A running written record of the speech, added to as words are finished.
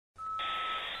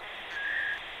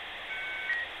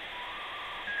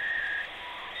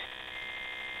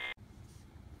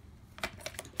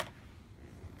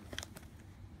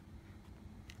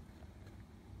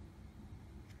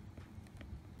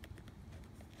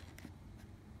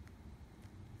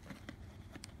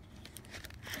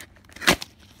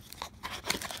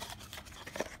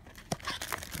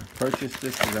purchased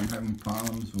this because I'm having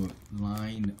problems with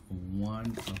line 1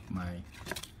 of my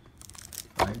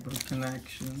fiber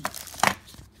connection. So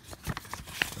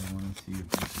I want to see if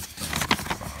this is solving the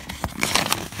problem.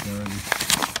 It's dirty.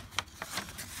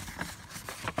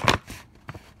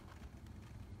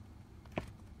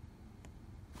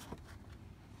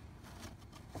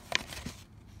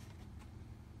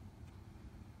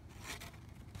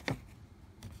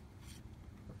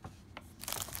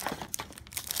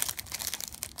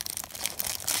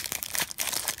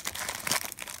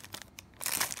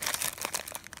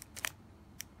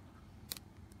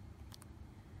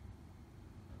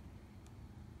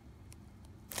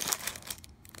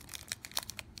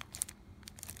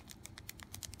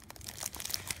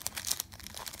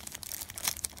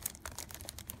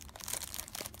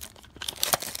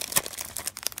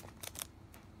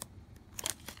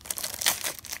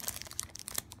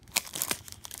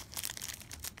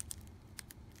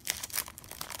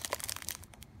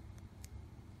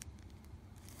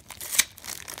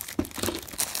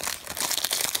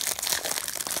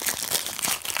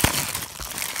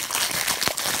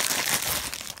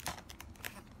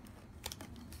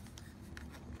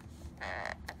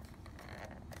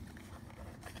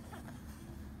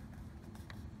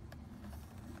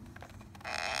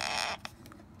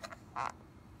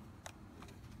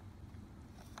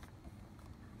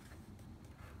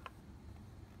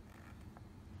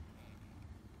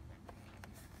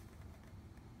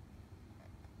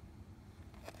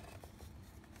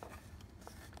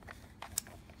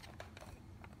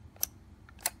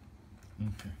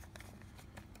 Okay,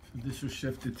 so this will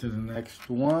shift it to the next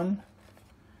one,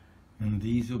 and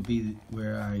these will be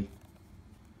where I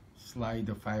slide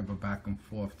the fiber back and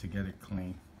forth to get it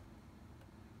clean.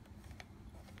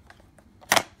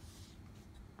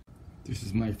 This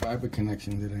is my fiber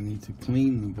connection that I need to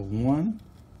clean, number 1.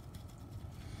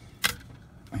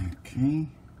 Okay,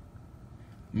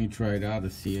 let me try it out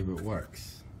to see if it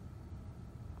works.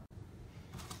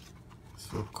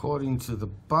 So according to the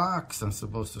box, I'm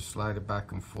supposed to slide it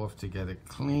back and forth to get it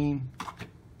clean.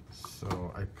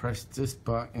 So I press this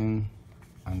button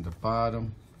on the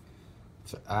bottom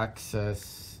to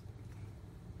access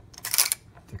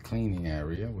the cleaning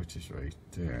area, which is right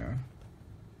there.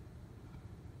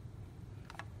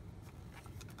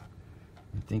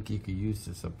 I think you could use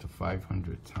this up to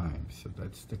 500 times. So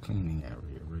that's the cleaning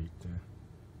area right there.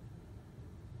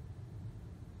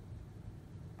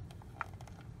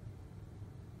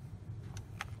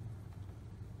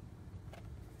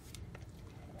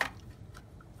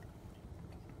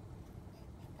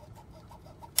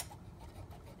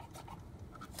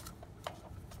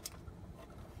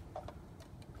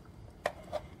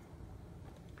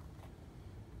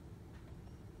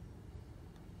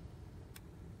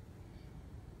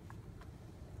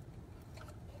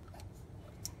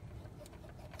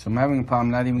 So I'm having a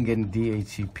problem not even getting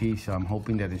DHCP, so I'm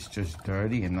hoping that it's just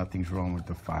dirty and nothing's wrong with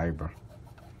the fiber.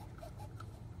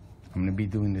 I'm going to be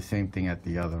doing the same thing at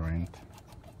the other end.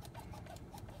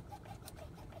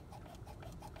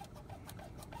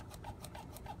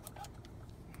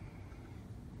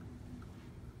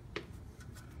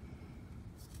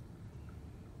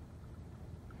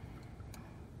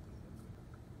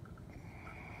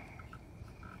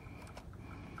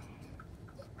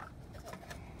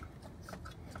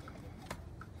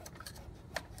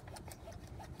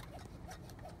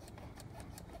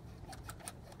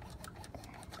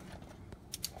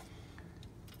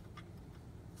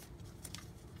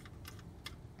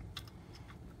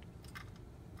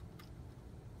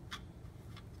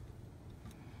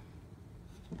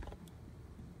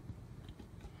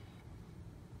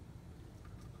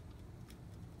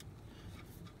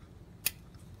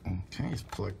 Okay, it's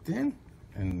plugged in,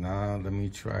 and now let me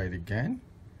try it again.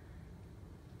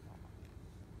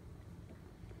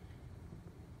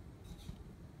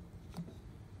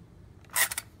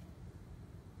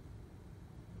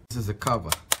 This is a cover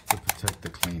to protect the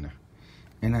cleaner,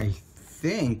 and I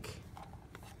think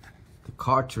the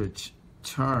cartridge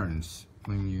turns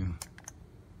when you,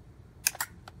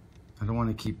 I don't want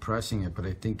to keep pressing it, but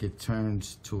I think it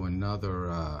turns to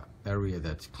another area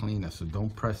that's cleaner, so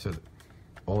don't press it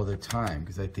all the time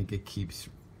because I think it keeps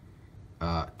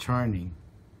turning.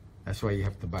 That's why you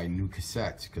have to buy new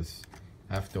cassettes, because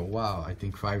after a while, I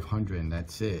think 500 and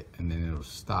that's it, and then it'll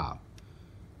stop.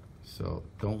 So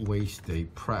don't waste a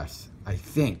press. I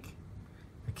think,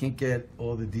 I can't get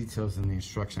all the details in the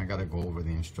instruction, I gotta go over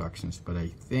the instructions, but I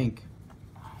think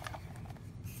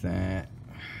that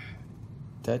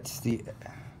that's the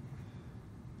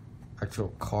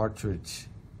actual cartridge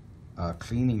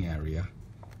cleaning area.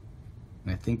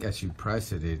 And I think as you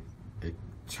press it, it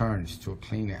turns to a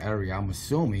cleaner area. I'm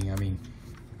assuming, I mean,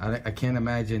 I can't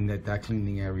imagine that that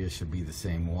cleaning area should be the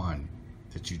same one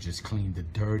that you just cleaned the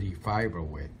dirty fiber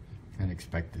with and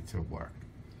expect it to work.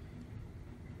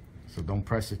 So don't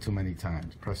press it too many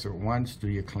times. Press it once, do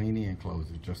your cleaning, and close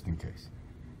it just in case.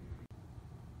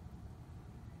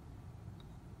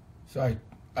 So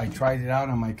I tried it out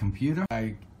on my computer.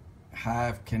 I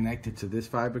have connected to this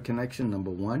fiber connection,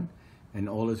 number 1, and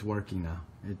all is working now.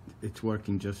 It's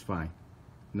working just fine.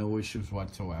 No issues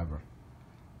whatsoever.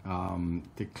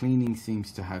 The cleaning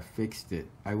seems to have fixed it.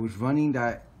 I was running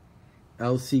that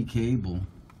LC cable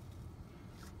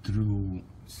through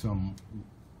some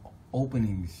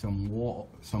openings,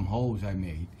 some holes I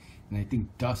made, and I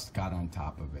think dust got on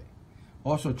top of it.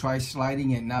 Also try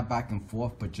sliding it not back and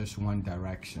forth but just one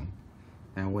direction,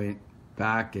 and went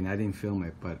back, and I didn't film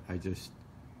it, but I just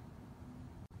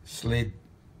slid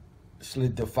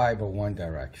the fiber one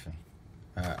direction.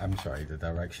 I'm sorry, the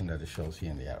direction that it shows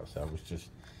here in the arrow. So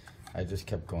I just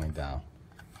kept going down,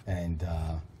 and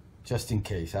just in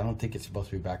case. I don't think it's supposed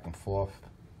to be back and forth.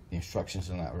 The instructions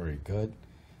are not very good,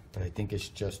 but I think it's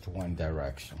just one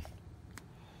direction.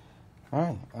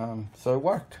 All right, so it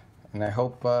worked, and I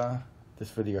hope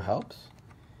this video helps.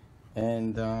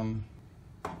 And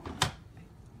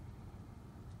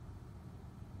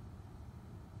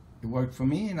it worked for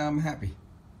me, and I'm happy.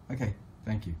 Okay,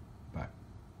 thank you.